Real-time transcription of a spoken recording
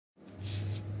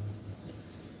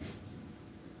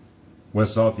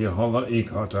Westafia Holla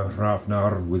Ekata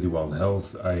Rafnar, with you all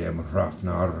health. I am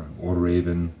Rafnar or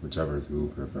Raven, whichever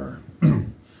you prefer.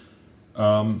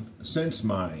 Since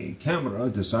my camera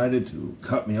decided to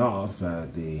cut me off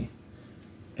at the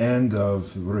end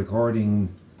of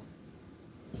recording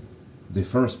the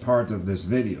first part of this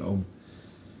video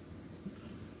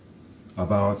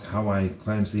about how I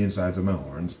cleanse the insides of my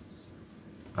horns,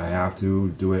 I have to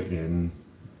do it in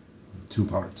two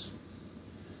parts.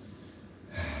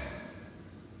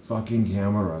 Fucking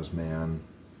cameras, man.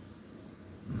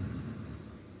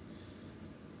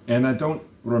 And I don't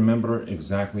remember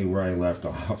exactly where I left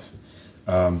off.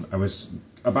 I was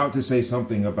about to say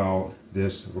something about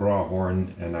this raw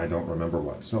horn and I don't remember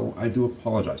what, so I do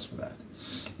apologize for that.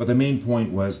 But the main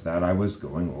point was that I was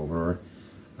going over,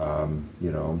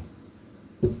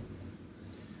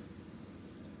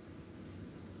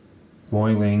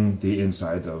 boiling the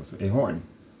inside of a horn.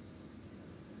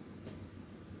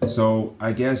 So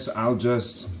I guess I'll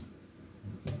just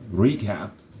recap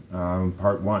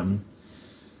part one.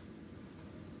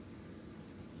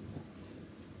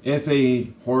 If a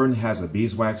horn has a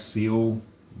beeswax seal,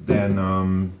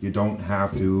 then you don't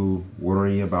have to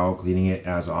worry about cleaning it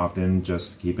as often.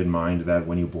 Just keep in mind that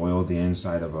when you boil the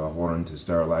inside of a horn to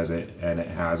sterilize it and it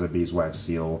has a beeswax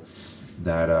seal,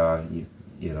 that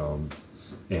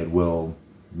it will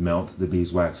melt the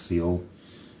beeswax seal.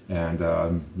 And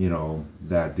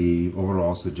that the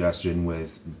overall suggestion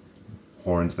with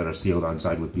horns that are sealed on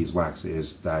side with beeswax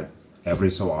is that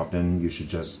every so often you should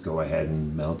just go ahead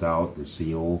and melt out the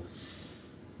seal,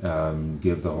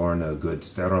 give the horn a good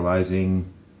sterilizing,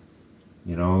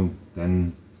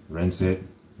 then rinse it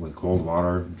with cold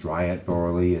water, dry it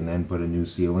thoroughly, and then put a new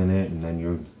seal in it, and then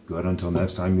you're good until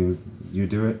next time you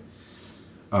do it.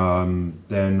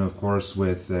 Then of course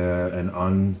with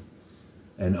an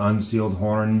unsealed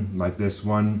horn like this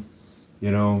one,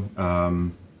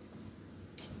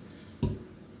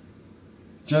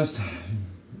 just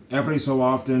every so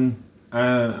often,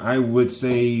 I would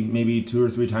say maybe 2 or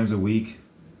 3 times a week,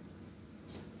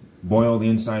 boil the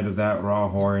inside of that raw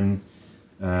horn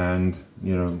and,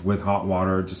 with hot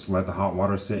water, just let the hot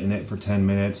water sit in it for 10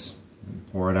 minutes,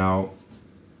 pour it out,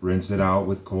 rinse it out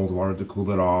with cold water to cool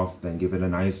it off, then give it a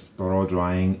nice thorough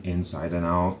drying inside and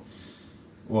out.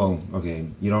 Well, okay,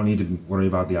 you don't need to worry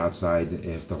about the outside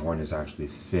if the horn is actually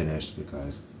finished,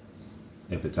 because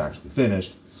if it's actually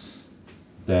finished,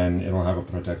 then it'll have a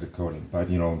protective coating. But,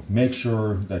 make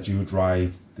sure that you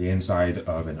dry the inside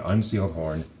of an unsealed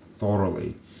horn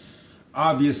thoroughly.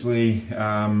 Obviously,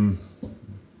 I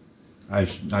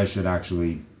should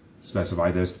actually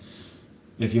specify this.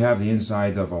 If you have the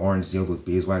inside of a horn sealed with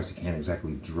beeswax, you can't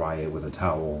exactly dry it with a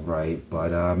towel, right?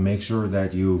 But make sure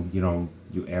that you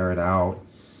air it out.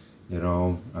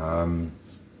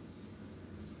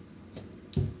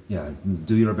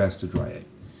 Do your best to dry it.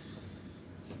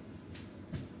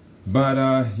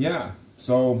 But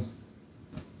so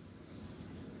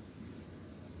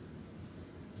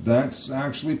that's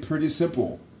actually pretty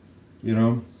simple,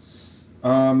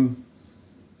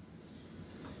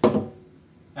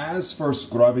 As for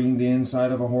scrubbing the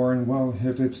inside of a horn, well,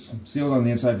 if it's sealed on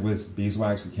the inside with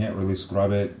beeswax, you can't really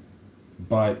scrub it.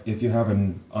 But if you have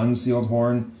an unsealed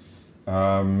horn,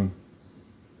 a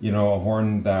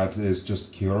horn that is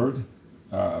just cured,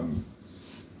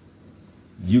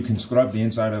 you can scrub the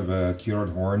inside of a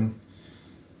cured horn.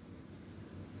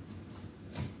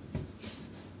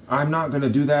 I'm not going to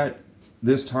do that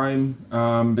this time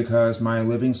because my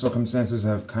living circumstances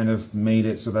have kind of made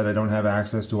it so that I don't have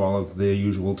access to all of the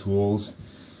usual tools.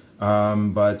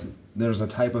 But there's a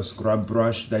type of scrub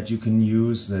brush that you can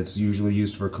use that's usually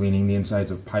used for cleaning the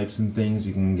insides of pipes and things.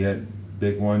 You can get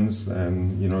big ones,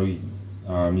 and you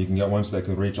can get ones that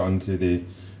could reach onto the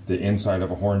inside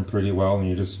of a horn pretty well, and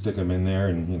you just stick them in there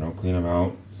and clean them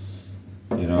out,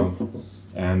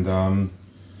 and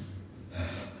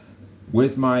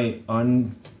with my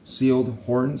unsealed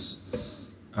horns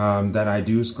that I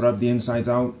do scrub the insides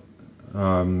out,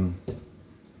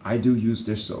 I do use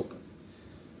dish soap.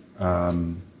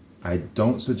 I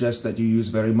don't suggest that you use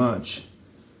very much,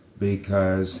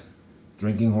 because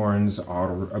drinking horns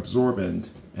are absorbent,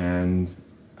 and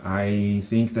I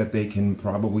think that they can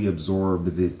probably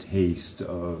absorb the taste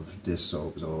of dish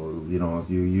soap. So, if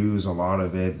you use a lot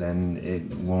of it, then it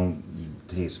won't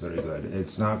taste very good.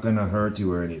 It's not going to hurt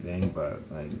you or anything, but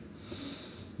I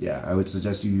would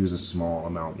suggest you use a small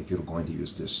amount if you're going to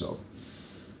use dish soap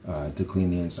to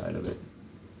clean the inside of it.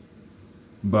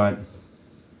 But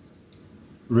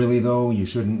really though, you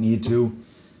shouldn't need to.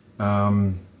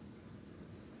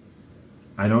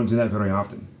 I don't do that very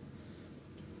often.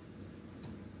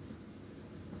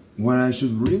 What I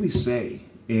should really say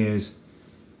is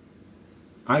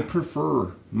I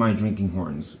prefer my drinking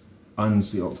horns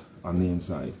unsealed on the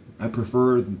inside. I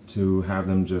prefer to have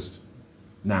them just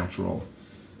natural.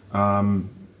 I'm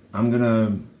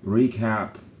gonna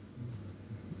recap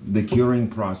the curing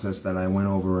process that I went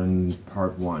over in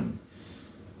part 1.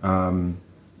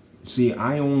 See,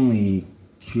 I only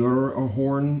cure a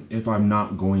horn if I'm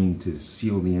not going to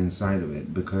seal the inside of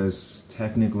it, because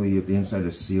technically if the inside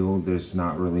is sealed, there's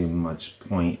not really much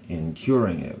point in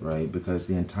curing it, right? Because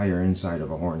the entire inside of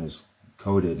a horn is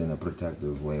coated in a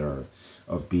protective layer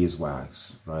of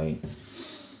beeswax, right?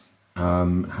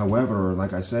 However,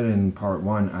 like I said in part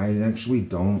 1, I actually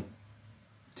don't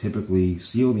typically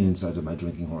seal the inside of my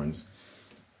drinking horns.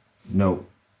 No,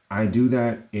 I do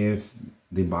that if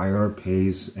the buyer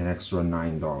pays an extra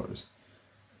 $9.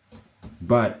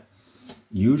 But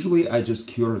usually I just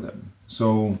cure them.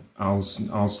 So I'll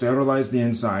sterilize the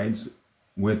insides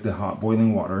with the hot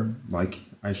boiling water, like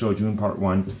I showed you in part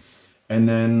 1. And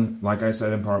then, like I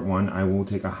said in part 1, I will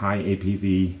take a high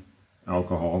ABV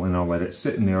alcohol and I'll let it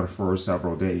sit in there for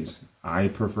several days. I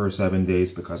prefer 7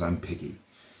 days because I'm picky.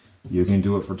 You can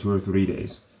do it for 2 or 3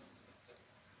 days.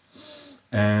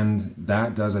 And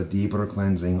that does a deeper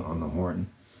cleansing on the horn.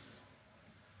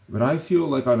 But I feel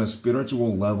like on a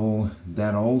spiritual level,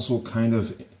 that also kind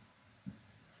of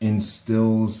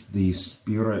instills the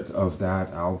spirit of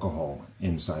that alcohol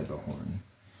inside the horn.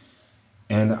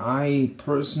 And I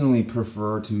personally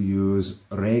prefer to use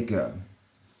Reka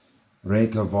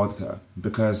vodka,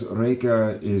 because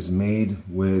Reka is made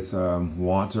with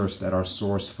waters that are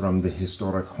sourced from the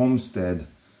historic homestead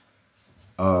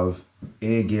of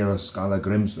Egil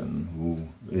Skallagrimsson, who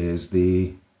is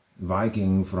the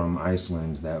Viking from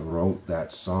Iceland that wrote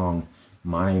that song,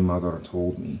 My Mother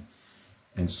Told Me.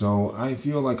 And so I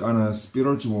feel like on a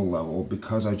spiritual level,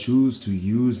 because I choose to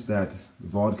use that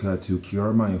vodka to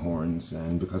cure my horns,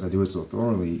 and because I do it so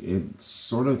thoroughly, it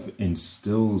sort of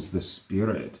instills the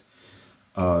spirit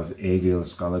of Egil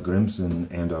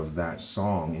Skallagrimsson and of that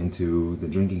song into the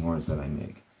drinking horns that I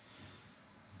make.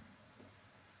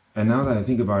 And now that I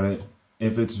think about it,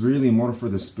 if it's really more for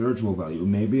the spiritual value,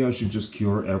 maybe I should just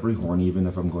cure every horn, even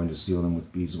if I'm going to seal them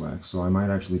with beeswax. So I might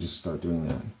actually just start doing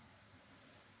that.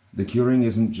 The curing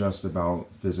isn't just about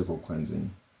physical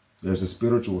cleansing. There's a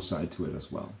spiritual side to it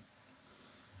as well.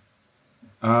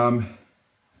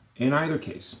 In either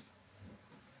case,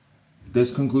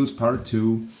 this concludes part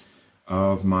 2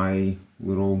 of my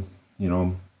little,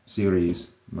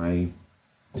 series, my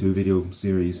 2-video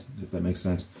series, if that makes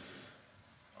sense,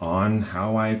 on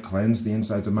how I cleanse the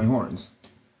insides of my horns.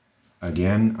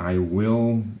 Again, I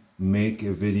will make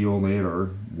a video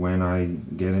later when I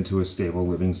get into a stable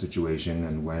living situation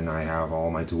and when I have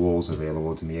all my tools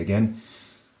available to me again,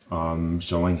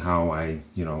 showing how I,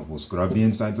 will scrub the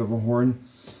insides of a horn.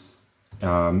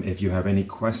 If you have any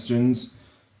questions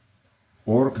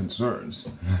or concerns,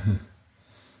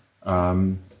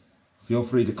 feel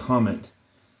free to comment.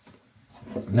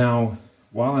 Now,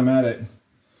 while I'm at it,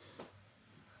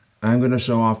 I'm going to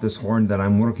show off this horn that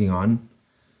I'm working on.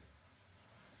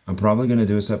 I'm probably going to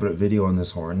do a separate video on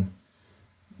this horn.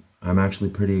 I'm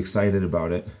actually pretty excited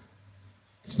about it.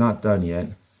 It's not done yet,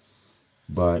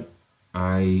 but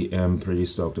I am pretty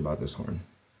stoked about this horn.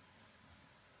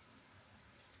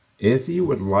 If you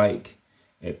would like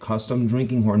a custom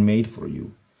drinking horn made for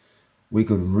you, we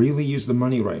could really use the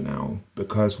money right now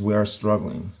because we are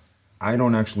struggling. I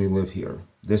don't actually live here.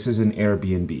 This is an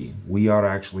Airbnb. We are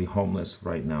actually homeless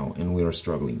right now and we are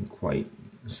struggling quite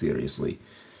seriously.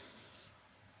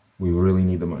 We really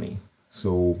need the money.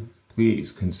 So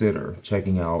please consider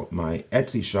checking out my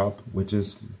Etsy shop, which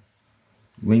is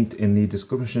linked in the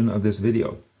description of this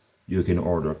video. You can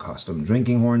order custom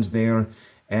drinking horns there,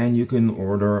 and you can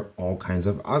order all kinds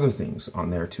of other things on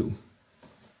there too.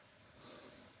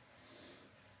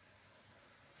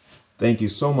 Thank you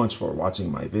so much for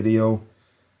watching my video.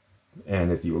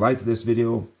 And if you liked this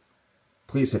video,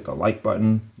 please hit the like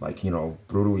button,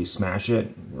 brutally smash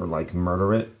it or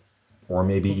murder it, or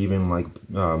maybe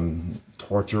even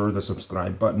torture the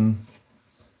subscribe button.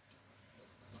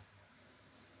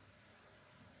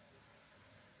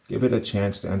 Give it a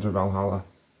chance to enter Valhalla.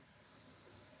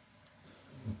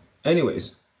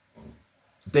 Anyways,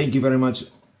 thank you very much.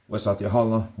 Wasatya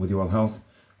Halla, with you all health,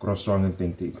 grow strong and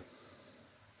think deep.